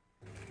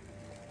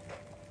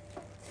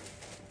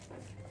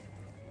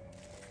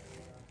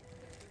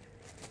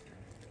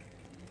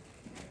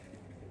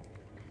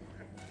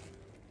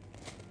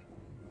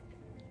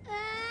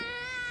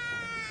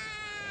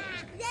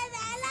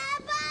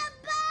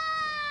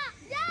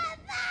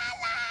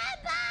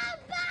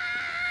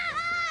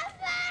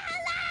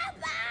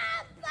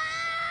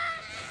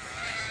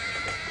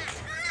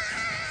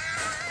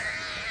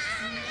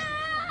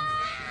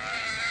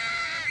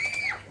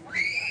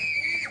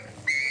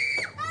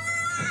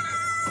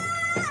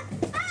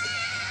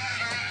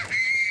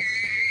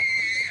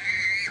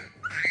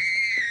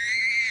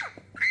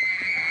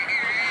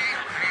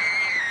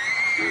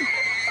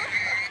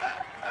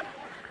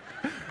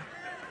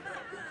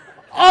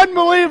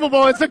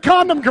 Unbelievable. It's a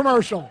condom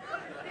commercial.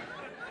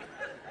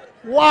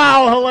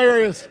 Wow,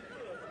 hilarious.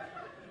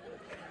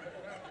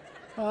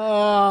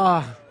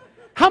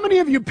 How many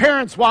of you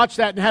parents watched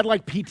that and had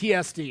like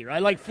PTSD,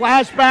 right? Like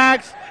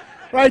flashbacks,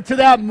 right, to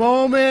that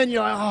moment.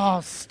 You're like,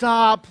 oh,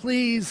 stop,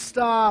 please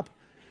stop.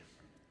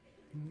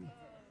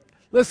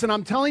 Listen,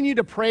 I'm telling you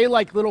to pray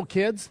like little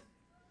kids,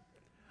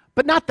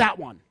 but not that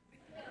one.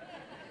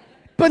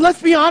 But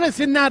let's be honest,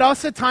 isn't that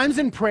us at times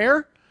in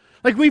prayer?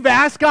 Like we've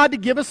asked God to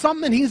give us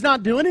something and He's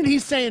not doing it,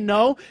 He's saying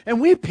no,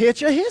 and we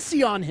pitch a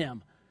hissy on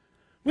Him.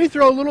 We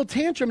throw a little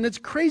tantrum, and it's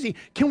crazy.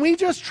 Can we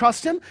just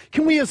trust Him?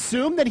 Can we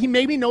assume that He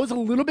maybe knows a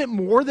little bit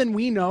more than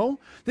we know?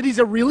 That He's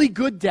a really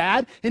good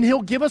dad, and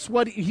He'll give us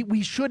what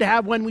we should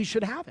have when we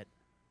should have it?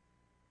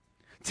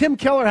 Tim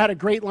Keller had a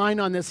great line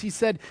on this. He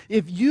said,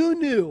 if you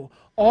knew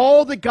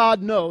all that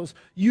God knows,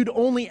 you'd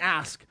only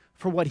ask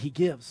for what He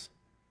gives.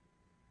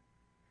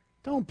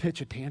 Don't pitch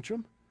a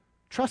tantrum.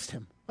 Trust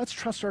Him. Let's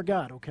trust our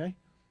God, okay?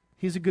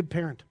 He's a good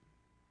parent.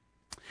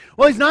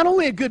 Well, He's not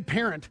only a good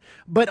parent,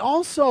 but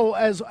also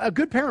as a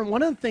good parent,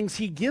 one of the things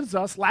He gives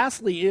us,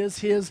 lastly, is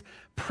His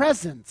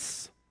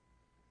presence.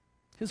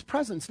 His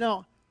presence.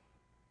 Now,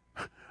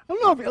 I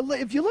don't know,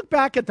 if you look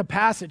back at the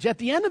passage, at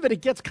the end of it,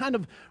 it gets kind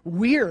of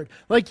weird.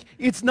 Like,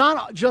 it's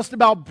not just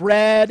about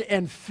bread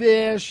and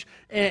fish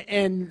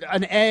and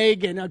an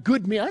egg and a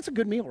good meal. That's a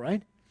good meal,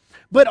 right?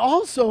 But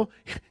also,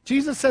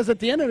 Jesus says at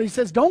the end of it, He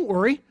says, don't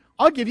worry,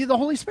 I'll give you the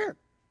Holy Spirit.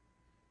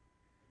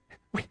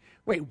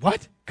 Wait,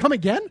 what? Come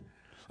again?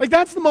 Like,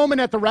 that's the moment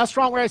at the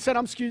restaurant where I said,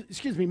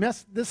 excuse me,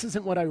 miss, this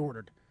isn't what I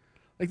ordered.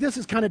 Like, this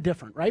is kind of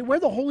different, right?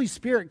 Where the Holy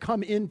Spirit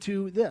come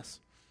into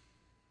this?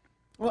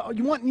 Well,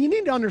 you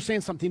need to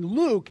understand something.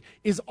 Luke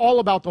is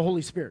all about the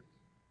Holy Spirit.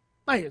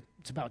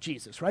 It's about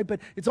Jesus, right? But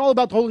it's all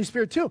about the Holy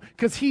Spirit too,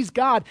 because He's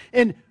God.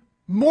 And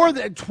more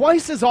than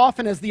twice as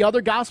often as the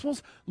other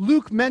Gospels,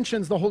 Luke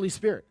mentions the Holy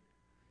Spirit.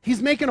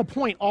 He's making a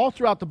point all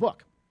throughout the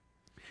book.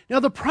 Now,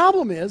 the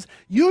problem is,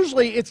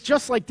 usually it's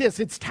just like this.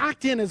 It's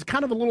tacked in as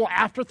kind of a little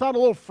afterthought, a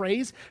little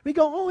phrase. We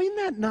go, oh, isn't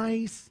that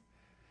nice?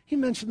 He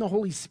mentioned the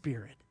Holy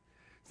Spirit.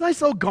 It's a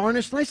nice little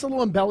garnish, nice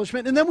little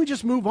embellishment, and then we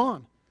just move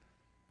on.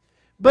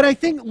 But I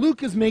think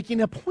Luke is making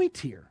a point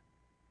here.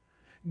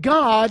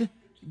 God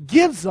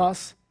gives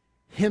us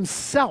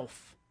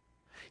Himself.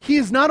 He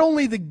is not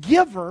only the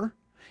giver,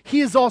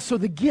 He is also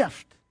the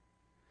gift.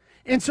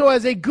 And so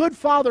as a good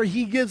father,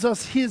 He gives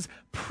us His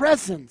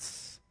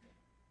presence.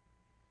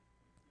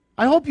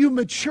 I hope you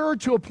mature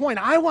to a point.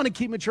 I want to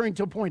keep maturing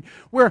to a point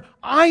where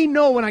I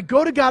know when I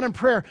go to God in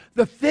prayer,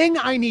 the thing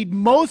I need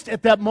most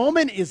at that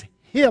moment is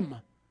Him.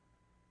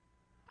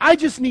 I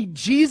just need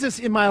Jesus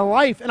in my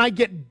life, and I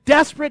get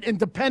desperate and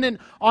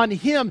dependent on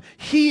Him.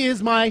 He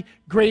is my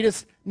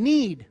greatest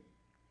need.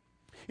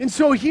 And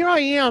so here I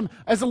am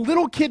as a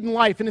little kid in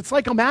life, and it's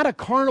like I'm at a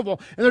carnival,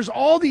 and there's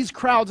all these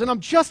crowds, and I'm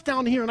just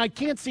down here, and I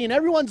can't see, and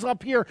everyone's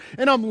up here,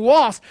 and I'm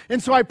lost.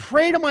 And so I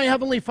pray to my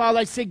Heavenly Father.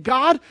 I say,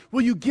 God,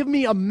 will you give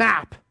me a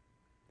map?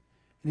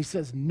 And He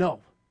says,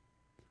 no,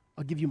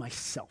 I'll give you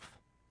myself.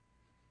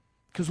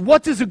 Because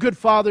what does a good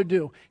father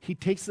do? He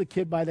takes the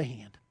kid by the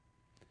hand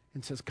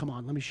and says, come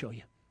on, let me show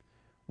you.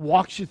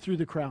 Walks you through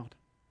the crowd.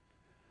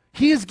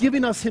 He is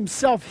giving us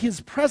Himself,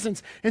 His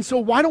presence. And so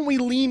why don't we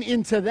lean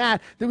into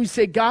that? Then we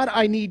say, God,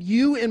 I need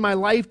You in my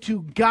life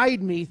to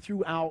guide me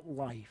throughout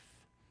life.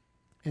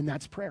 And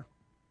that's prayer.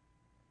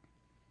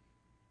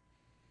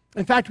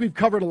 In fact, we've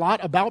covered a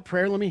lot about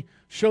prayer. Let me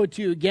show it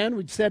to you again.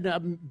 We said a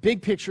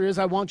big picture is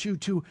I want you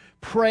to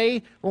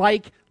pray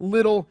like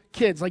little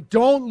kids. Like,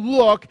 don't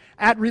look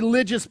at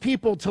religious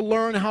people to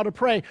learn how to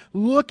pray.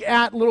 Look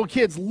at little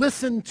kids.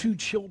 Listen to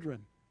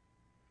children.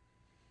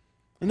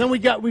 And then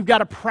we've got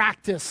to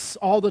practice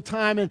all the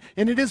time, and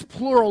it is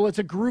plural. It's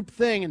a group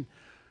thing. And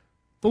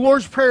the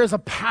Lord's Prayer is a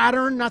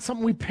pattern, not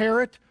something we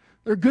parrot.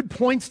 There are good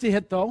points to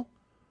hit, though.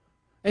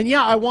 And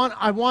yeah, I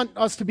want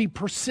us to be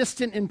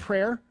persistent in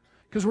prayer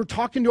because we're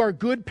talking to our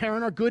good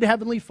parent, our good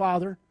Heavenly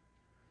Father,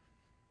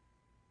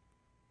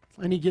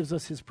 and He gives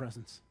us His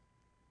presence.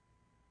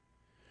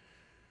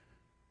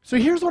 So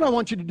here's what I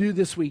want you to do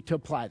this week to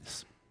apply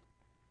this.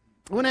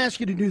 I want to ask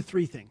you to do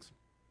 3 things.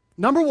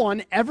 Number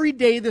 1, every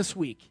day this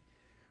week,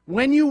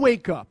 when you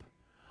wake up,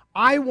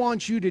 I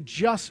want you to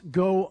just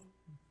go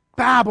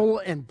babble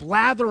and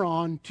blather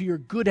on to your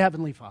good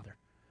Heavenly Father.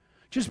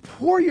 Just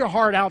pour your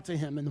heart out to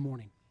Him in the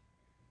morning.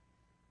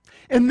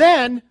 And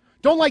then,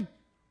 don't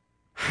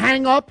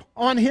hang up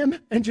on Him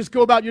and just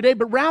go about your day,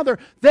 but rather,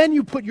 then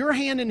you put your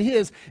hand in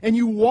His and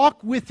you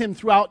walk with Him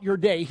throughout your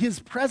day. His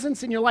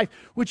presence in your life,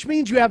 which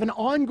means you have an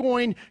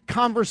ongoing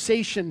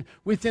conversation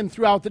with Him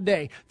throughout the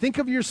day. Think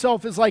of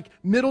yourself as like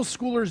middle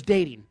schoolers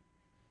dating.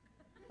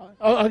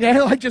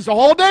 Okay, like just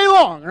all day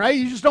long, right?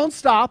 You just don't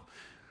stop.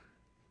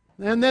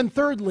 And then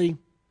thirdly,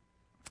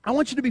 I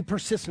want you to be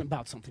persistent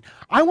about something.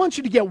 I want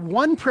you to get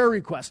one prayer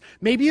request.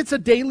 Maybe it's a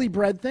daily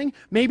bread thing.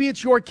 Maybe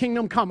it's your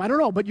kingdom come. I don't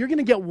know, but you're going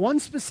to get one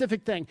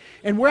specific thing.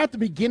 And we're at the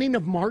beginning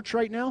of March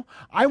right now.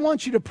 I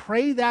want you to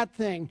pray that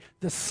thing,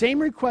 the same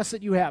request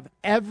that you have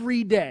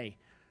every day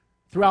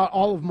throughout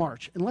all of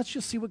March. And let's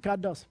just see what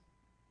God does.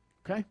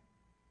 Okay?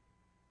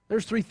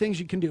 There's 3 things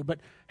you can do. But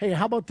hey,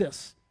 how about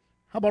this?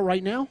 How about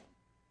right now?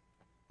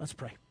 Let's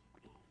pray.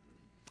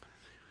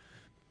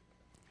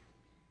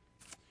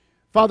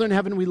 Father in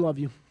heaven, we love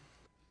you.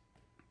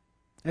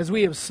 As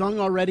we have sung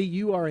already,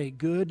 you are a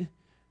good,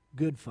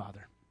 good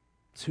Father.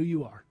 It's who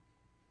you are.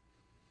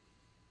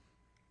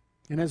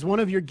 And as one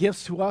of your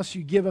gifts to us,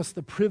 you give us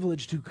the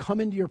privilege to come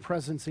into your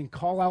presence and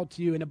call out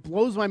to you. And it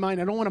blows my mind.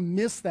 I don't want to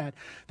miss that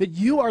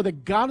you are the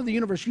God of the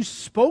universe. You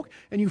spoke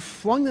and you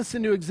flung this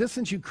into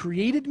existence. You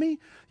created me.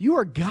 You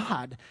are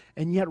God.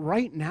 And yet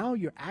right now,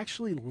 you're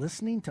actually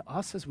listening to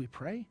us as we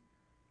pray.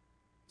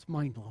 It's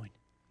mind-blowing.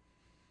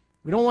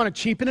 We don't want to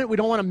cheapen it. We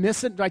don't want to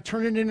miss it by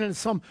turning it into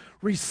some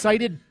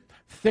recited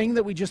thing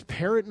that we just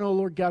parrot. No,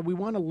 Lord God, we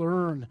want to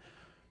learn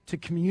to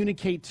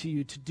communicate to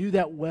you, to do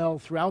that well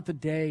throughout the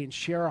day and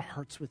share our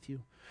hearts with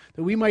you,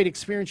 that we might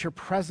experience your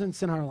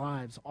presence in our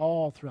lives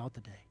all throughout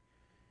the day.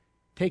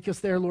 Take us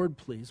there, Lord,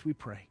 please, we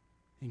pray.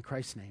 In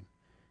Christ's name,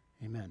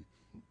 amen.